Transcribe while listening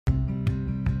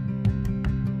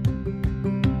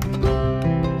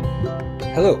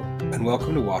Hello, and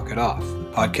welcome to Walk It Off,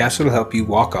 a podcast that will help you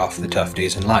walk off the tough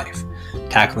days in life,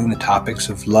 tackling the topics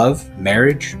of love,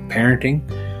 marriage, parenting,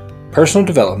 personal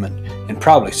development, and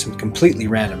probably some completely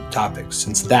random topics,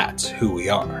 since that's who we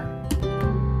are.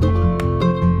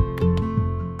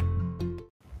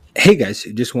 Hey guys,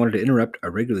 just wanted to interrupt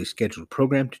our regularly scheduled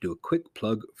program to do a quick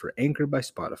plug for Anchor by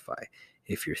Spotify.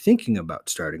 If you're thinking about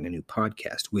starting a new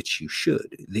podcast, which you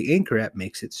should, the Anchor app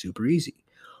makes it super easy.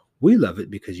 We love it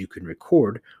because you can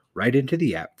record right into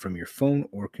the app from your phone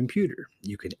or computer.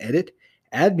 You can edit,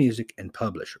 add music, and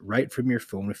publish right from your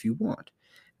phone if you want.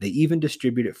 They even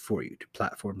distribute it for you to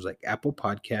platforms like Apple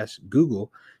Podcasts,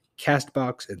 Google,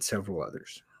 Castbox, and several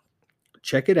others.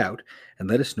 Check it out and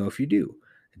let us know if you do.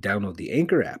 Download the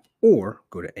Anchor app or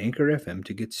go to Anchor FM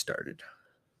to get started.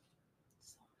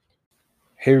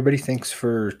 Hey everybody, thanks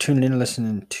for tuning in and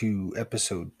listening to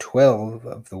episode 12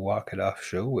 of the Walk It Off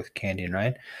show with Candy and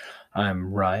Ryan.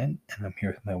 I'm Ryan, and I'm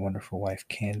here with my wonderful wife,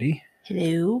 Candy.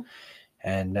 Hello.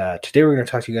 And today we're going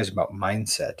to talk to you guys about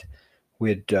mindset.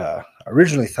 We'd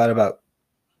originally thought about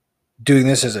doing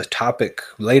this as a topic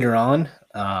later on.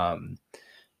 Kind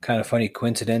of funny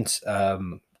coincidence.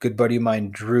 Good buddy of mine,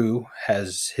 Drew,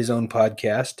 has his own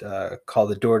podcast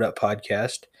called the Doored Up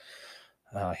Podcast.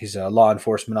 He's a law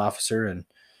enforcement officer, and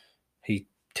he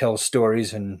tells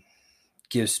stories and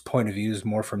gives point of views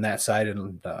more from that side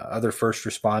and other first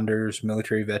responders,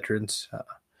 military veterans.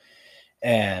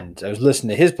 And I was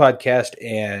listening to his podcast,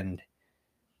 and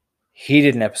he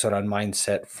did an episode on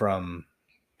mindset from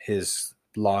his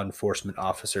law enforcement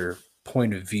officer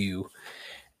point of view.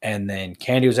 And then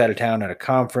Candy was out of town at a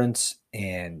conference,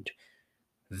 and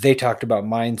they talked about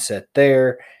mindset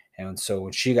there. And so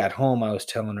when she got home, I was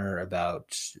telling her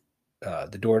about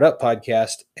the Doored Up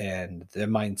podcast and the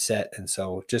mindset. And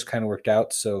so it just kind of worked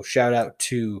out. So shout out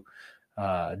to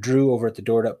Drew over at the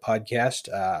Doored Up podcast.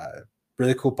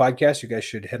 Really cool podcast. You guys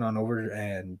should head on over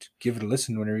and give it a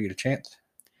listen whenever you get a chance.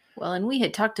 Well, and we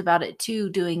had talked about it too,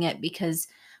 doing it because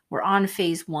we're on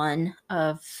phase 1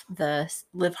 of the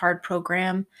Live Hard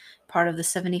program, part of the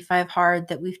 75 Hard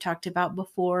that we've talked about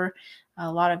before.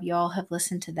 A lot of y'all have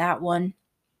listened to that one.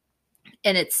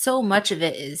 And it's so much of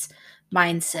it is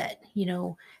mindset,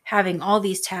 having all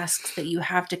these tasks that you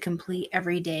have to complete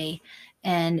every day.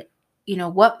 And,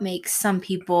 what makes some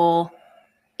people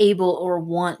able or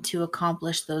want to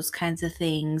accomplish those kinds of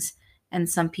things and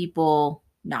some people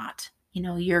not.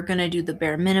 You're going to do the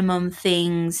bare minimum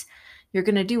things. You're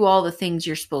going to do all the things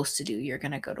you're supposed to do. You're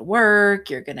going to go to work.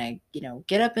 You're going to,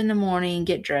 get up in the morning,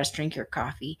 get dressed, drink your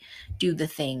coffee, do the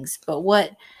things. But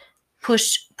what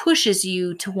pushes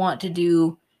you to want to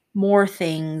do more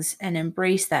things and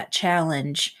embrace that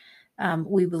challenge,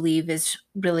 we believe is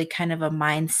really kind of a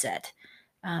mindset.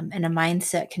 And a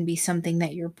mindset can be something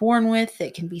that you're born with.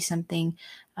 It can be something,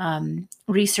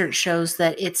 research shows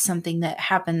that it's something that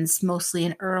happens mostly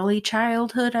in early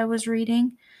childhood, I was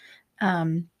reading.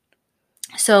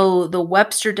 So the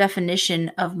Webster definition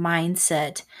of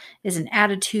mindset is an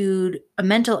attitude, a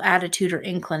mental attitude or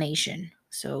inclination.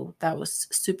 So that was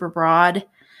super broad.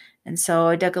 And so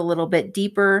I dug a little bit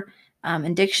deeper.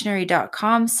 And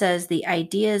dictionary.com says the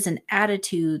ideas and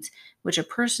attitudes which a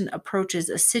person approaches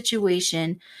a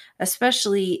situation,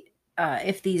 especially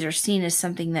if these are seen as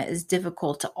something that is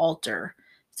difficult to alter.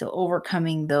 So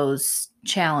overcoming those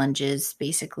challenges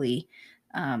basically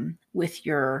with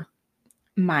your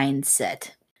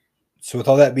mindset. So with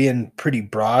all that being pretty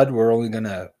broad, we're only going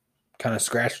to kind of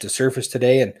scratch the surface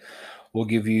today, and we'll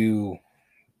give you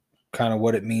kind of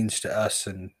what it means to us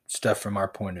and stuff from our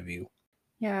point of view.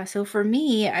 Yeah, so for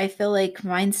me, I feel like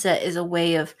mindset is a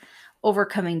way of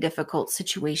overcoming difficult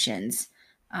situations.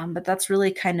 But that's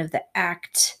really kind of the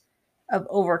act of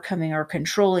overcoming or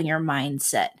controlling your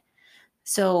mindset.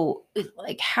 So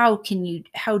like, how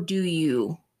do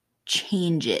you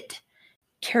change it?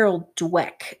 Carol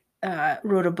Dweck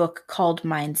wrote a book called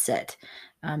Mindset.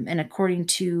 And according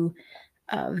to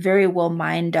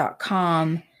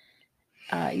verywellmind.com,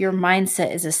 your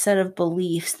mindset is a set of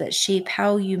beliefs that shape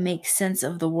how you make sense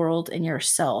of the world and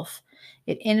yourself.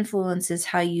 It influences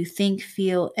how you think,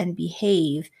 feel, and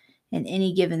behave in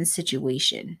any given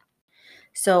situation.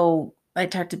 So I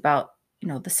talked about,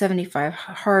 the 75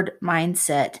 hard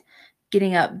mindset,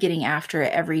 getting up, getting after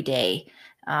it every day.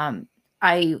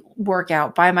 I work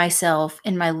out by myself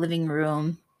in my living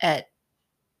room at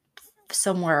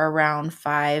somewhere around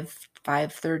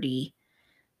 5:30,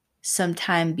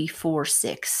 sometime before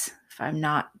 6. If I'm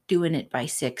not doing it by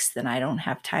 6, then I don't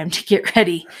have time to get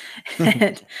ready.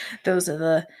 And those are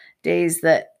the days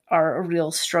that are a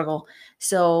real struggle.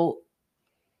 So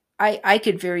I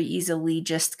could very easily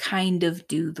just kind of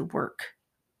do the work.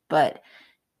 But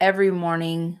every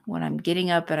morning when I'm getting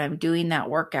up and I'm doing that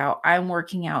workout, I'm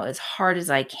working out as hard as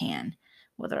I can,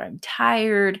 whether I'm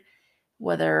tired,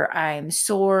 whether I'm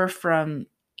sore from,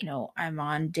 I'm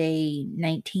on day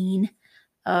 19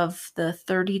 of the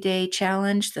 30-day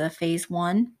challenge, the phase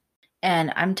 1,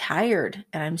 and I'm tired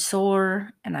and I'm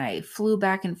sore and I flew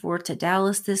back and forth to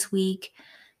Dallas this week,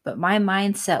 but my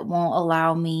mindset won't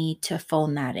allow me to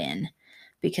phone that in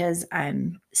because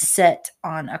I'm set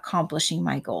on accomplishing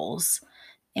my goals.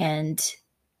 And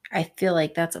I feel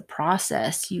like that's a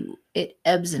process. It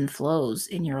ebbs and flows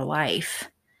in your life.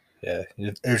 Yeah,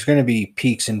 there's going to be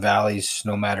peaks and valleys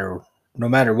no matter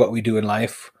what we do in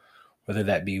life, whether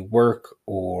that be work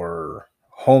or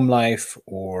home life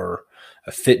or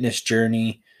a fitness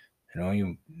journey.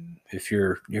 If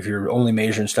you're only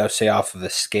measuring stuff, say, off of a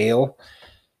scale,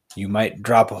 you might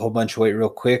drop a whole bunch of weight real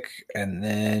quick, and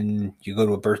then you go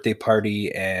to a birthday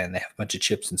party and they have a bunch of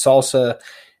chips and salsa,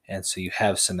 and so you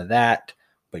have some of that,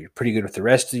 but you're pretty good with the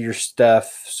rest of your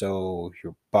stuff, so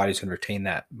your body's going to retain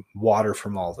that water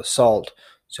from all the salt.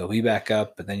 So we back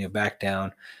up, but then you'll back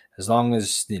down. As long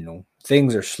as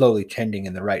things are slowly tending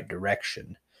in the right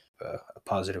direction, a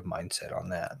positive mindset on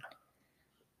that.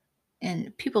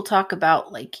 And people talk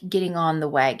about like getting on the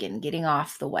wagon, getting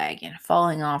off the wagon,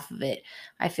 falling off of it.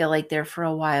 I feel like there for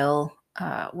a while,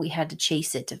 we had to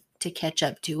chase it to catch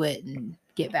up to it and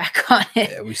get back on it.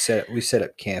 Yeah, we set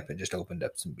up camp and just opened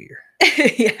up some beer.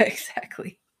 Yeah,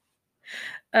 exactly.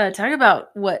 Talk about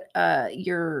what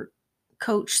your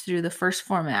coach through the First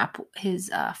Form app, his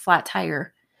flat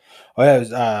tire. Oh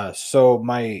yeah, so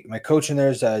my coach in there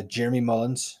is Jeremy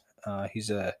Mullins. He's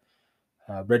a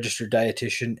registered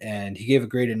dietitian, and he gave a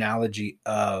great analogy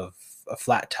of a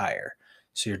flat tire.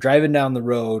 So you're driving down the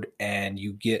road and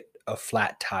you get a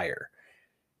flat tire.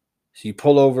 So you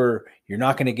pull over, you're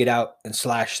not going to get out and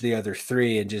slash the other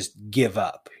three and just give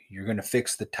up. You're going to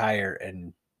fix the tire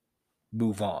and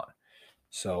move on.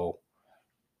 So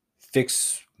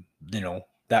fix,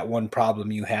 that one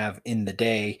problem you have in the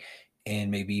day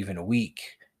and maybe even a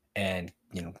week, and,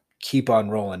 keep on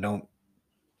rolling. Don't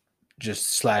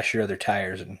just slash your other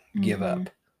tires and give up.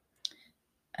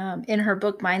 In her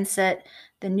book Mindset,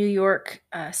 the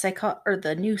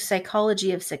the new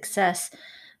psychology of success,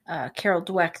 Carol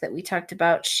Dweck, that we talked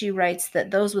about, she writes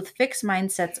that those with fixed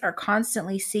mindsets are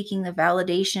constantly seeking the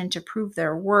validation to prove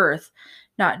their worth,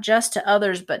 not just to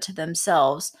others, but to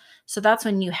themselves. So that's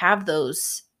when you have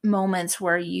those moments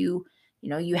where you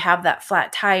have that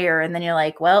flat tire and then you're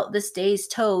like, well, this day's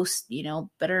toast,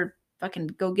 better fucking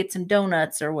go get some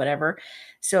donuts or whatever.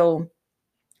 So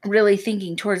really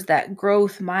thinking towards that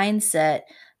growth mindset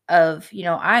of,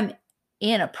 I'm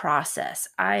in a process.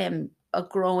 I am a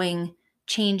growing,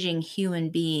 changing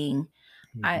human being.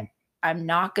 Mm-hmm. I'm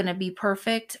not going to be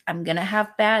perfect. I'm going to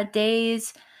have bad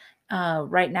days.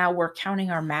 Right now we're counting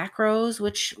our macros,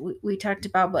 which we talked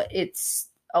about, but it's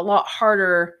a lot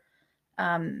harder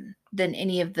than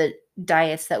any of the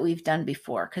diets that we've done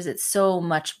before because it's so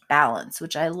much balance,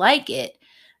 which I like it.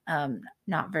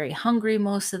 Not very hungry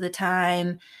most of the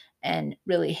time and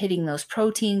really hitting those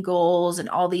protein goals and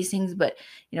all these things. But,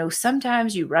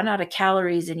 sometimes you run out of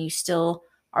calories and you still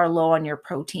are low on your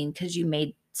protein because you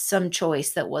made some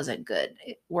choice that wasn't good.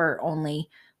 We're only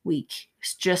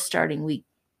just starting week.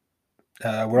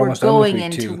 We're almost going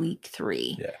into week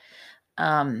 3.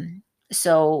 Yeah.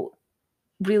 So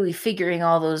really figuring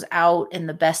all those out and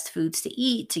the best foods to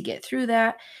eat to get through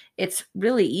that, it's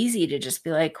really easy to just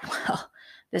be like, well,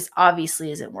 this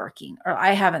obviously isn't working. Or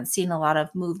I haven't seen a lot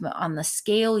of movement on the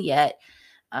scale yet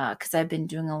because I've been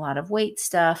doing a lot of weight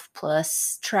stuff.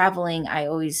 Plus traveling, I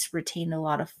always retain a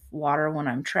lot of water when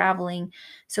I'm traveling.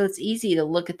 So it's easy to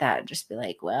look at that and just be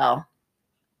like, well,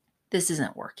 this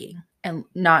isn't working. And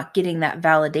not getting that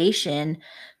validation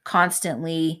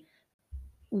constantly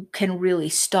can really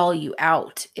stall you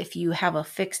out if you have a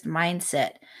fixed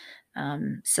mindset.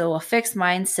 So a fixed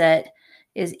mindset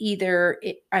is either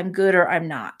I'm good or I'm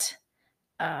not.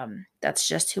 That's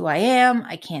just who I am.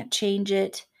 I can't change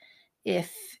it.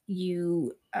 If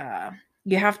you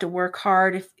have to work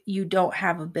hard if you don't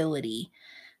have ability.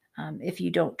 If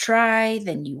you don't try,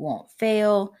 then you won't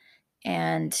fail.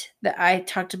 And I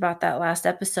talked about that last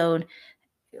episode,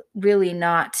 really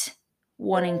not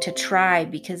wanting to try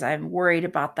because I'm worried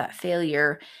about that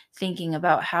failure, thinking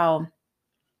about how,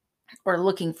 or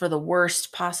looking for the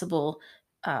worst possible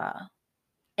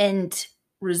end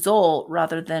result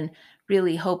rather than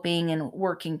really hoping and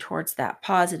working towards that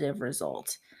positive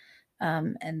result.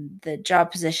 And the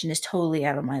job position is totally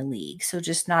out of my league. So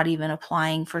just not even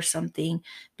applying for something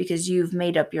because you've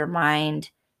made up your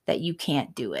mind that you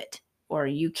can't do it or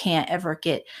you can't ever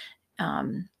get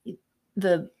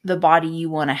the body you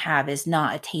want to have is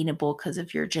not attainable because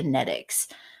of your genetics.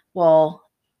 Well,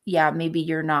 yeah, maybe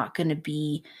you're not going to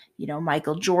be,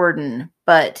 Michael Jordan,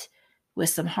 but with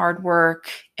some hard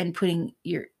work and putting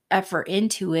your effort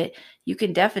into it, you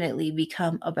can definitely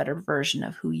become a better version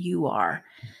of who you are.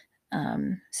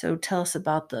 So tell us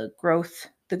about the growth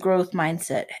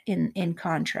mindset in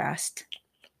contrast.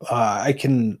 I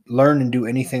can learn and do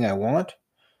anything I want.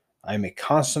 I'm a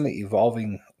constantly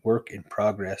evolving work in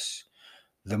progress.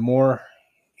 The more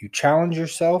you challenge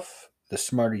yourself, the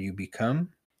smarter you become.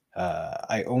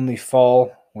 I only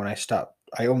fall when I stop.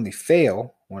 I only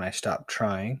fail when I stop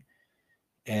trying.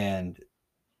 And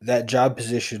that job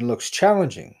position looks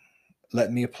challenging.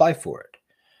 Let me apply for it.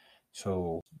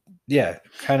 So, yeah,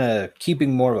 kind of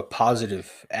keeping more of a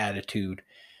positive attitude.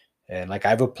 And like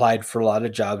I've applied for a lot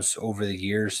of jobs over the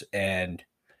years, and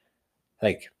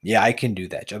like, yeah, I can do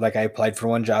that job. Like I applied for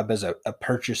one job as a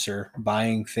purchaser,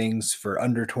 buying things for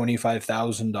under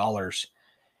 $25,000.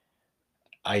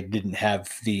 I didn't have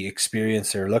the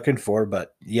experience they're looking for,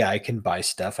 but yeah, I can buy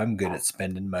stuff. I'm good at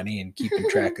spending money and keeping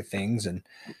track of things and,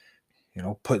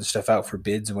 putting stuff out for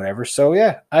bids and whatever. So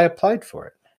yeah, I applied for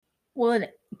it. Well, and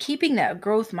keeping that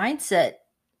growth mindset,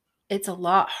 it's a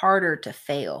lot harder to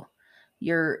fail.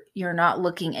 You're not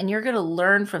looking, and you're going to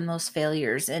learn from those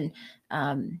failures, and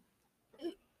um,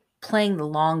 playing the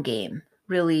long game,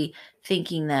 really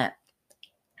thinking that,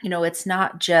 it's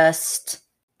not just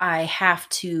I have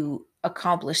to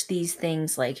accomplish these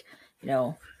things like,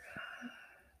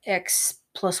 X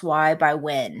plus Y by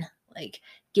when, like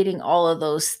getting all of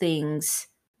those things,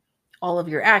 all of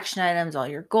your action items, all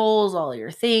your goals, all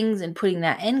your things, and putting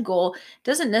that end goal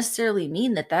doesn't necessarily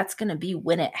mean that that's going to be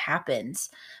when it happens,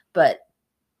 but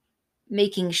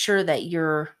making sure that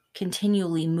you're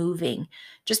continually moving.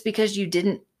 Just because you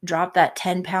didn't drop that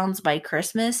 10 pounds by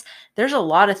Christmas, there's a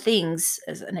lot of things,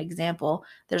 as an example,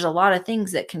 there's a lot of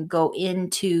things that can go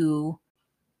into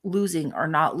losing or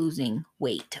not losing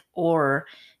weight, or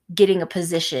getting a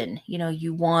position.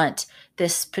 You want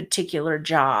this particular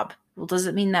job. Well,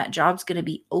 doesn't mean that job's going to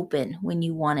be open when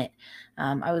you want it.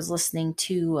 I was listening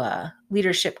to a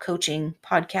leadership coaching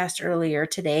podcast earlier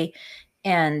today,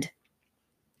 and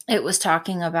it was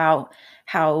talking about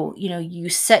how, you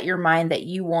set your mind that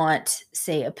you want,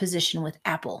 say, a position with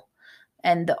Apple.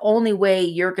 And the only way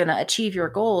you're going to achieve your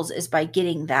goals is by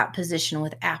getting that position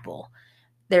with Apple.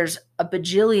 There's a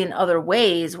bajillion other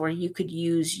ways where you could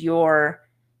use your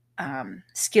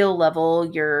skill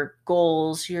level, your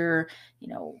goals, your,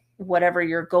 whatever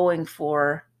you're going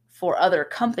for other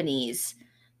companies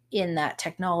in that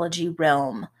technology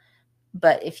realm.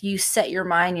 But if you set your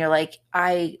mind, you're like,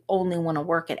 I only want to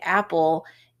work at Apple,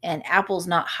 and Apple's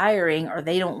not hiring, or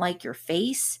they don't like your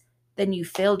face, then you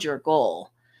failed your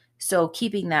goal. So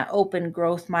keeping that open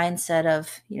growth mindset of,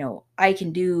 I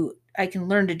can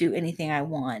learn to do anything I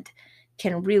want,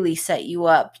 can really set you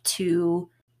up to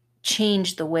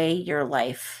change the way your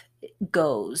life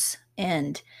goes,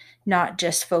 and not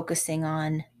just focusing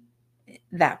on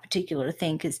that particular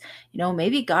thing, because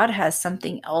maybe God has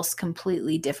something else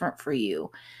completely different for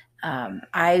you.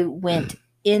 I went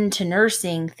into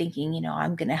nursing thinking,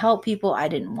 I'm going to help people. I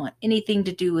didn't want anything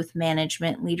to do with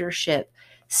management, leadership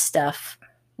stuff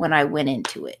when I went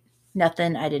into it.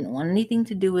 Nothing. I didn't want anything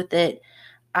to do with it.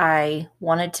 I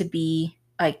wanted to be,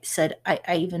 I said,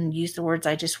 I even used the words,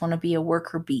 I just want to be a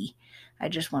worker bee. I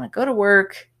just want to go to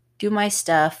work, do my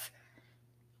stuff.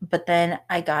 But then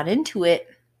I got into it,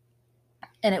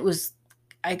 and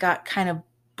I got kind of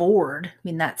bored. I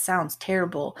mean, that sounds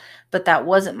terrible, but that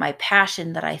wasn't my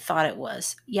passion that I thought it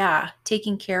was. Yeah,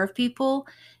 taking care of people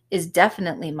is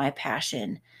definitely my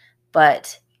passion,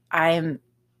 but I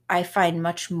find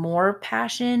much more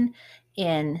passion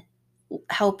in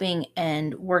helping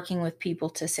and working with people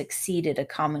to succeed at a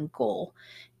common goal.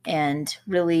 And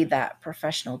really, that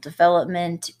professional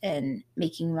development and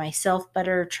making myself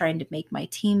better, trying to make my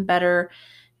team better,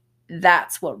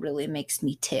 that's what really makes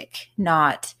me tick,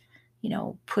 not,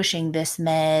 pushing this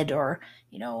med, or,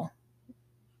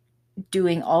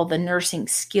 doing all the nursing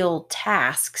skill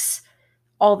tasks.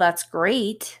 All that's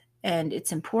great and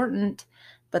it's important,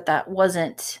 but that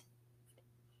wasn't,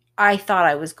 I thought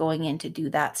I was going in to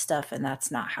do that stuff, and that's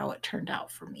not how it turned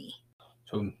out for me.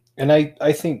 So, and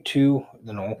I think too,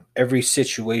 every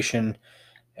situation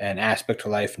and aspect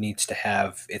of life needs to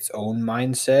have its own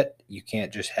mindset. You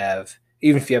can't just have,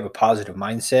 even if you have a positive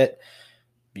mindset,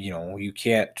 you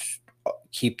can't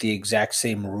keep the exact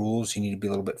same rules. You need to be a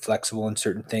little bit flexible in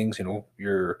certain things.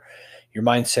 Your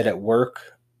mindset at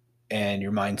work and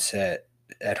your mindset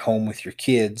at home with your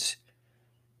kids,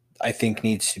 I think,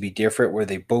 needs to be different, where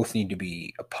they both need to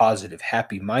be a positive,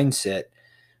 happy mindset.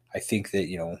 I think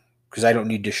that, because I don't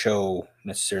need to show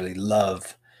necessarily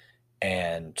love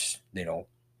and,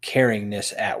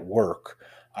 caringness at work.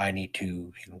 I need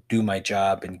to do my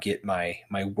job and get my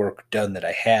work done that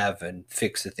I have and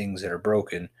fix the things that are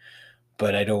broken.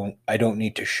 But I don't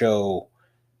need to show,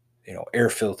 air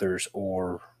filters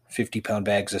or 50-pound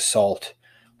bags of salt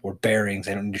or bearings.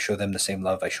 I don't need to show them the same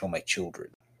love I show my children.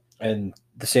 And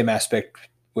the same aspect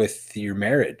with your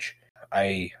marriage.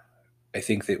 I I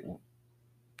think that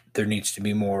there needs to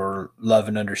be more love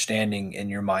and understanding in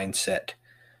your mindset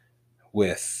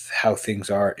with how things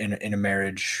are in a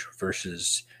marriage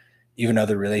versus even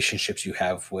other relationships you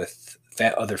have with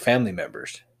other family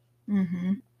members.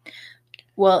 Mm-hmm.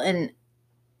 Well, and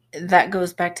that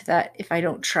goes back to that, if I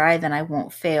don't try, then I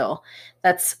won't fail.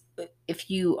 That's, if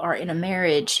you are in a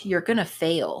marriage, you're going to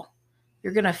fail.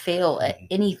 You're going to fail at Mm-hmm.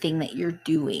 anything that you're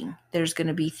doing. There's going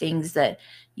to be things that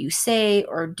you say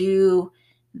or do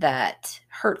that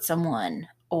hurt someone,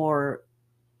 or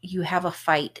you have a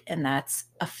fight and that's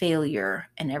a failure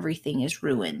and everything is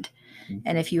ruined.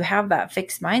 And if you have that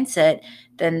fixed mindset,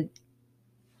 then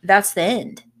that's the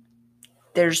end.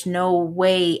 There's no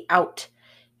way out.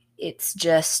 It's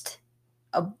just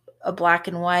a, a black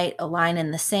and white, a line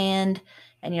in the sand,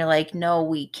 and you're like, no,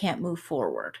 we can't move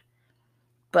forward.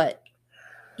 But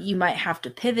you might have to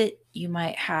pivot. You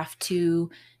might have to,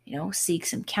 seek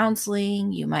some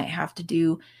counseling. You might have to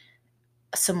do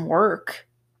some work.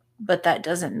 But that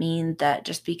doesn't mean that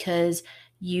just because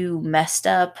you messed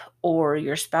up or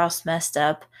your spouse messed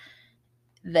up,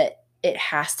 that it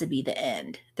has to be the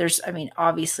end.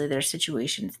 Obviously there's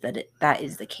situations that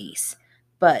is the case,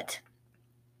 but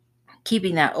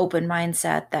keeping that open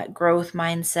mindset, that growth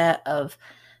mindset of,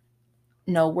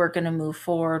 no, we're going to move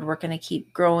forward. We're going to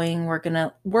keep growing. We're going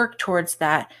to work towards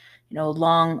that,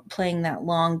 playing that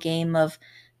long game of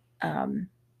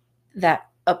that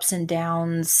ups and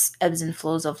downs, ebbs and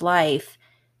flows of life.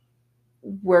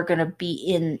 We're going to be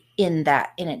in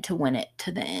it to win it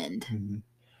to the end. Mm-hmm.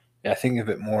 Yeah, I think of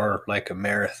it more like a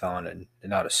marathon and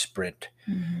not a sprint,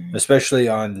 Mm-hmm. especially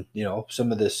on,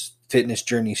 some of this fitness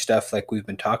journey stuff like we've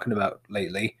been talking about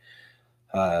lately.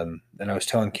 And I was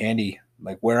telling Candy,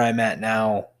 like where I'm at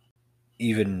now,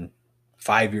 even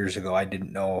 5 years ago, I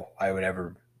didn't know I'd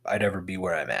ever be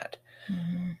where I'm at.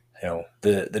 Mm-hmm.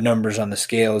 The numbers on the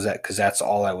scale is that because that's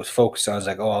all I was focused on. I was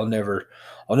like, oh, I'll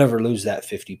never lose that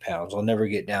 50 pounds. I'll never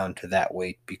get down to that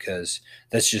weight because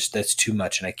that's too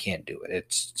much and I can't do it.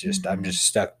 It's just I'm just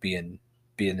stuck being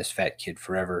this fat kid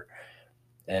forever.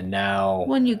 And now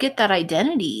when you get that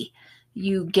identity,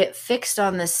 you get fixed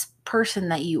on this person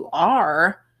that you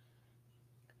are,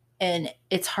 and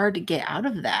it's hard to get out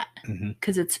of that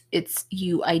because it's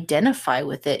you identify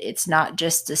with it. It's not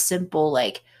just a simple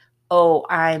like, oh,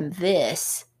 I'm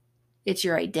this. It's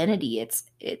your identity.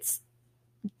 It's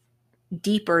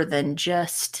deeper than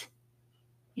just,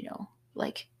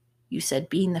 like you said,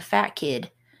 being the fat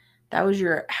kid. That was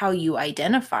how you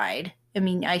identified. I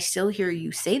mean, I still hear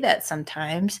you say that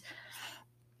sometimes.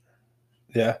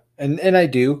 yeah, and I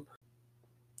do.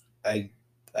 I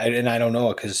don't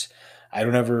know because I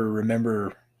don't ever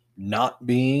remember not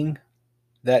being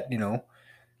that,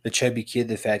 the chubby kid,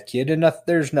 the fat kid, and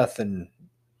there's nothing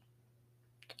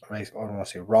I don't want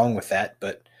to say wrong with that,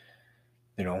 but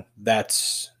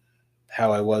that's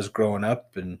how I was growing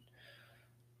up, and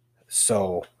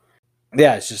so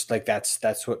yeah, it's just like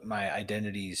that's what my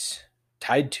identity's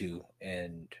tied to,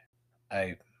 and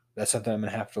I that's something I'm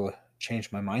gonna have to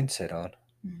change my mindset on.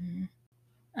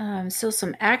 Mm-hmm. So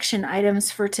some action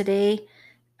items for today.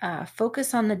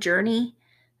 Focus on the journey.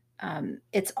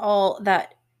 It's all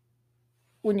that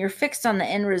when you're fixed on the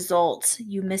end results,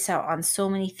 you miss out on so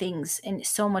many things and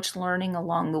so much learning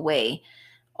along the way.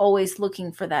 Always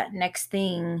looking for that next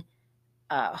thing,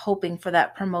 hoping for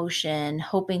that promotion,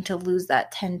 hoping to lose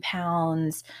that 10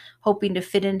 pounds, hoping to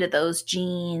fit into those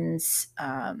jeans.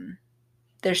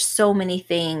 There's so many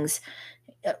things.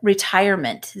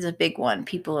 Retirement is a big one.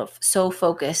 People are so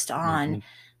focused on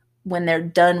when they're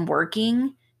done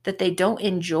working that they don't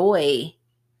enjoy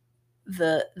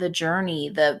the journey,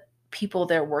 the people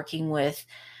they're working with,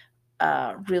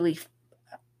 really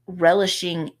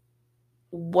relishing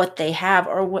what they have,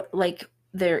 or what, like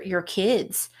your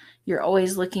kids. You're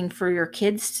always looking for your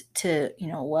kids to,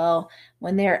 well,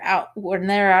 when they're out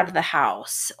of the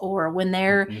house, or when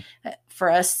they're, for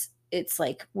us, it's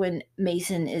like when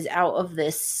Mason is out of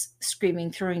this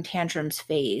screaming, throwing tantrums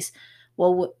phase.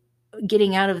 Well,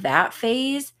 getting out of that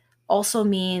phase also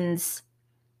means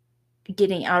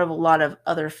getting out of a lot of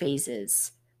other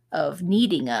phases of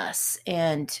needing us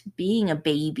and being a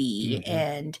baby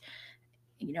and,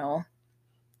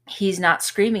 he's not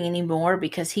screaming anymore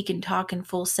because he can talk in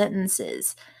full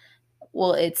sentences.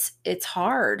 Well, it's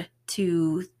hard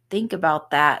to think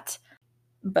about that,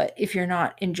 but if you're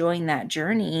not enjoying that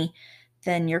journey,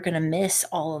 then you're going to miss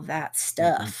all of that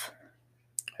stuff.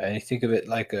 And you think of it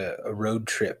like a road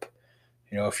trip.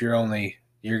 If you're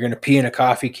going to pee in a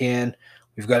coffee can,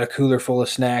 we've got a cooler full of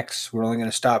snacks. We're only going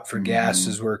to stop for gas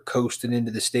as we're coasting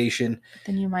into the station.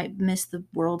 Then you might miss the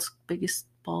world's biggest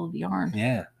ball of yarn.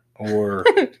 Yeah. Or,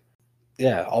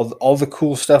 yeah, all the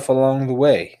cool stuff along the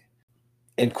way.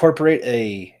 Incorporate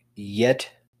a yet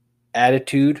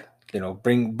attitude.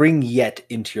 Bring yet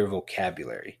into your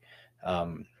vocabulary.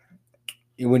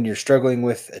 When you're struggling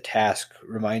with a task,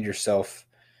 remind yourself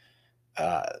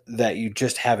that you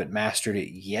just haven't mastered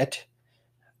it yet.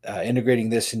 Integrating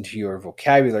this into your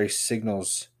vocabulary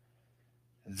signals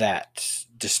that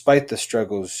despite the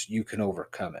struggles, you can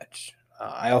overcome it.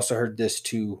 I also heard this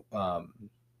too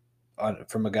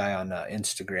from a guy on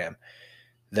Instagram,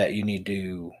 that you need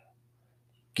to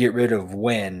get rid of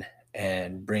when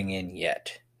and bring in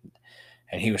yet.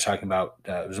 And he was talking about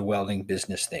it was a welding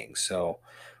business thing. So,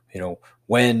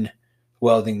 when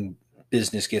welding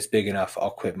business gets big enough, I'll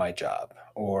quit my job.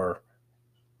 Or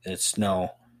it's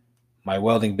no, my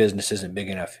welding business isn't big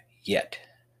enough yet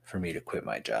for me to quit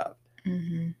my job.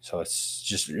 So it's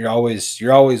just you're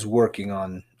always working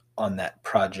on that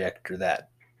project or that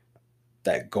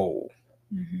goal.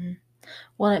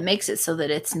 Well, it makes it so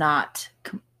that it's not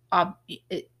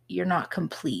you're not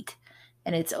complete,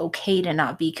 and it's okay to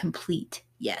not be complete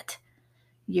yet.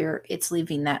 It's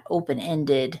leaving that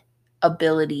open-ended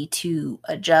ability to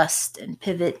adjust and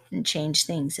pivot and change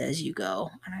things as you go,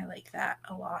 and I like that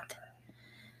a lot.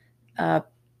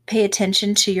 Pay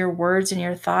attention to your words and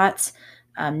your thoughts.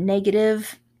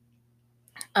 Negative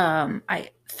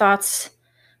thoughts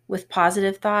with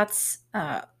positive thoughts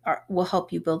will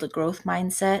help you build a growth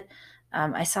mindset.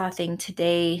 I saw a thing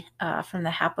today from the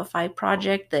Happify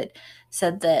project that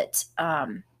said that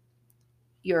a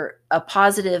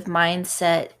positive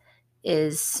mindset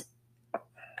is,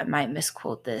 I might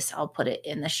misquote this, I'll put it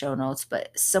in the show notes, but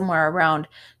somewhere around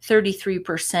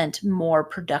 33% more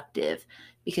productive,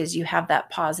 because you have that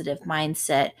positive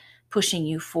mindset pushing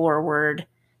you forward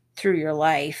through your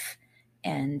life,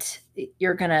 and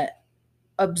you're going to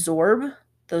absorb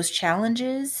those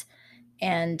challenges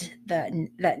and that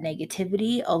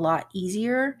negativity a lot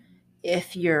easier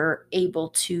if you're able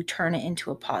to turn it into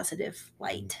a positive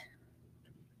light.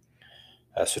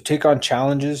 So take on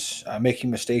challenges.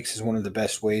 Making mistakes is one of the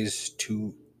best ways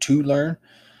to learn.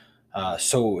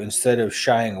 So instead of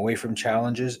shying away from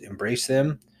challenges, embrace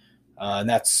them. And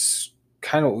that's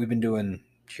kind of what we've been doing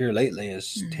here lately,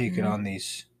 is taking on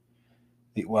we've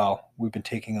been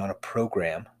taking on a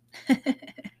program.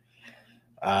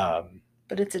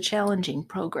 But it's a challenging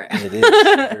program. It is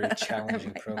a very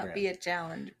challenging program. It might not be a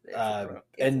challenge.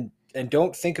 And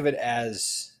don't think of it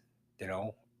as,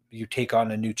 you take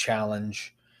on a new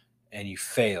challenge and you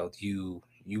failed. You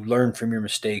learn from your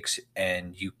mistakes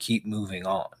and you keep moving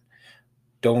on.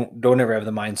 Don't ever have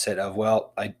the mindset of,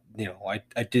 well, I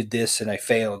did this and I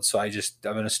failed, so I'm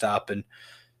going to stop and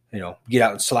get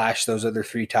out and slash those other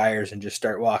 3 tires and just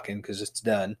start walking because it's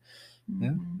done.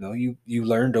 No, you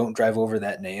learn. Don't drive over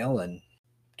that nail, and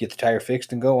get the tire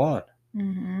fixed and go on.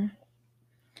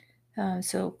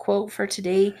 So quote for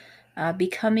today: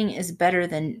 becoming is better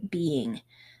than being.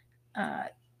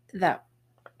 That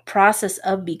process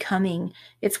of becoming,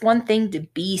 it's one thing to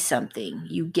be something.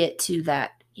 You get to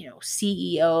that,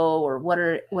 CEO or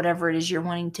whatever it is you're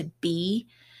wanting to be,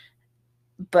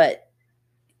 but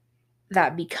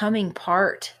that becoming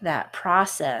part, that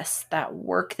process, that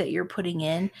work that you're putting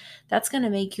in, that's going to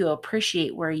make you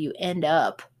appreciate where you end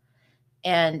up.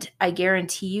 And I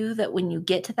guarantee you that when you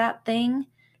get to that thing,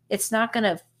 it's not going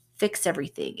to fix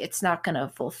everything. It's not going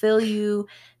to fulfill you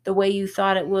the way you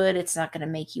thought it would. It's not going to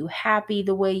make you happy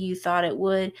the way you thought it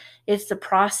would. It's the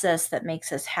process that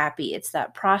makes us happy. It's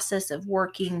that process of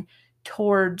working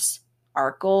towards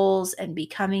our goals and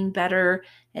becoming better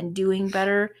and doing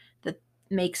better that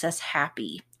makes us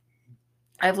happy.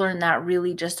 I've learned that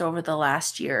really just over the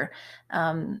last year.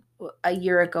 A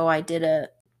year ago, I did a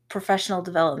professional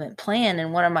development plan,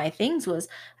 and one of my things was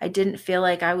I didn't feel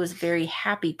like I was a very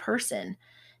happy person.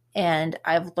 And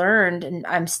I've learned, and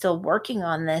I'm still working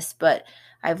on this, but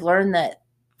I've learned that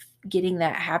getting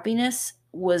that happiness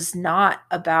was not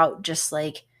about just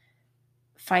like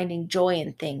finding joy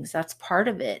in things. That's part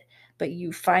of it. But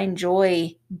you find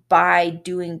joy by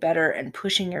doing better and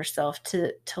pushing yourself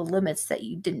to limits that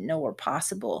you didn't know were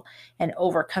possible, and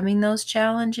overcoming those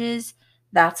challenges.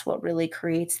 That's what really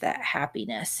creates that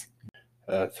happiness.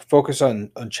 To focus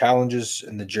on challenges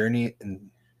and the journey, and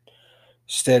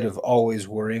instead of always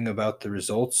worrying about the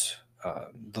results.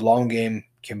 The long game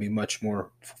can be much more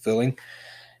fulfilling.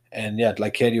 And yeah,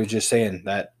 like Katie was just saying,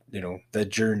 that, the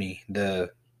journey,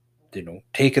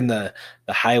 taking the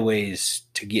highways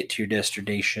to get to your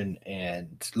destination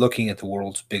and looking at the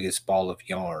world's biggest ball of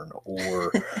yarn,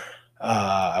 or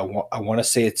I want to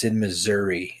say it's in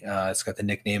Missouri. It's got the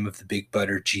nickname of the Big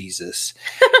Butter Jesus.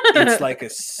 It's like a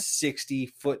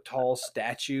 60-foot tall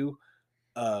statue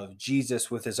of Jesus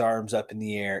with his arms up in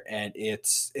the air, and it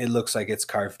looks like it's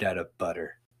carved out of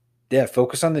butter. Yeah,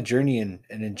 focus on the journey and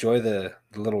enjoy the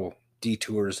little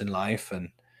detours in life, and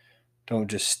don't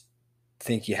just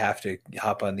think you have to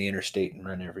hop on the interstate and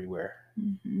run everywhere.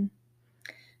 Mm-hmm.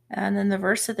 And then the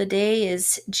verse of the day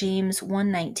is James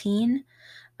 1:19.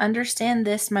 Understand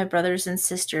this, my brothers and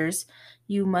sisters,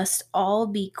 you must all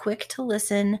be quick to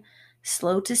listen,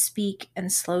 slow to speak,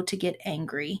 and slow to get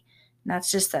angry. And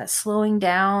that's just that slowing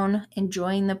down,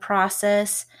 enjoying the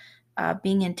process,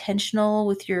 being intentional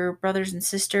with your brothers and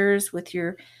sisters, with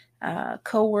your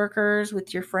co-workers,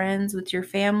 with your friends, with your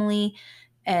family,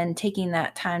 and taking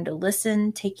that time to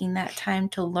listen, taking that time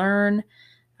to learn,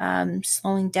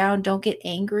 slowing down. Don't get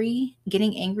angry.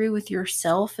 Getting angry with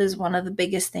yourself is one of the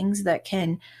biggest things that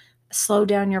can slow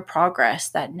down your progress,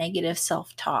 that negative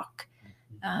self-talk.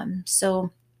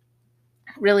 So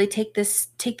really take this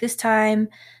time,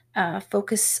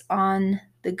 focus on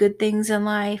the good things in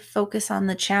life, focus on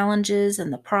the challenges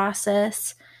and the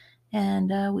process.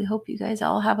 And we hope you guys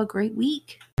all have a great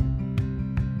week.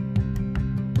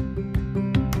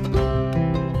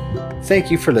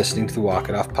 Thank you for listening to the Walk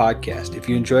It Off podcast. If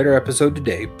you enjoyed our episode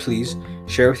today, please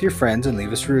share with your friends and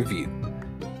leave us a review.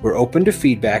 We're open to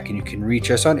feedback, and you can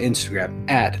reach us on Instagram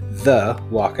at The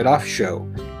Walk It Off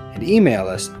Show and email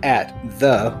us at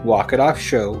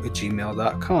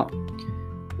thewalkitoffshow@gmail.com.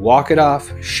 Walk it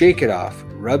off, shake it off,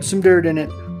 rub some dirt in it,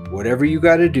 whatever you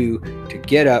got to do to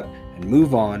get up and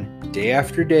move on day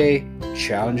after day,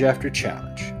 challenge after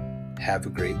challenge. Have a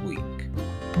great week.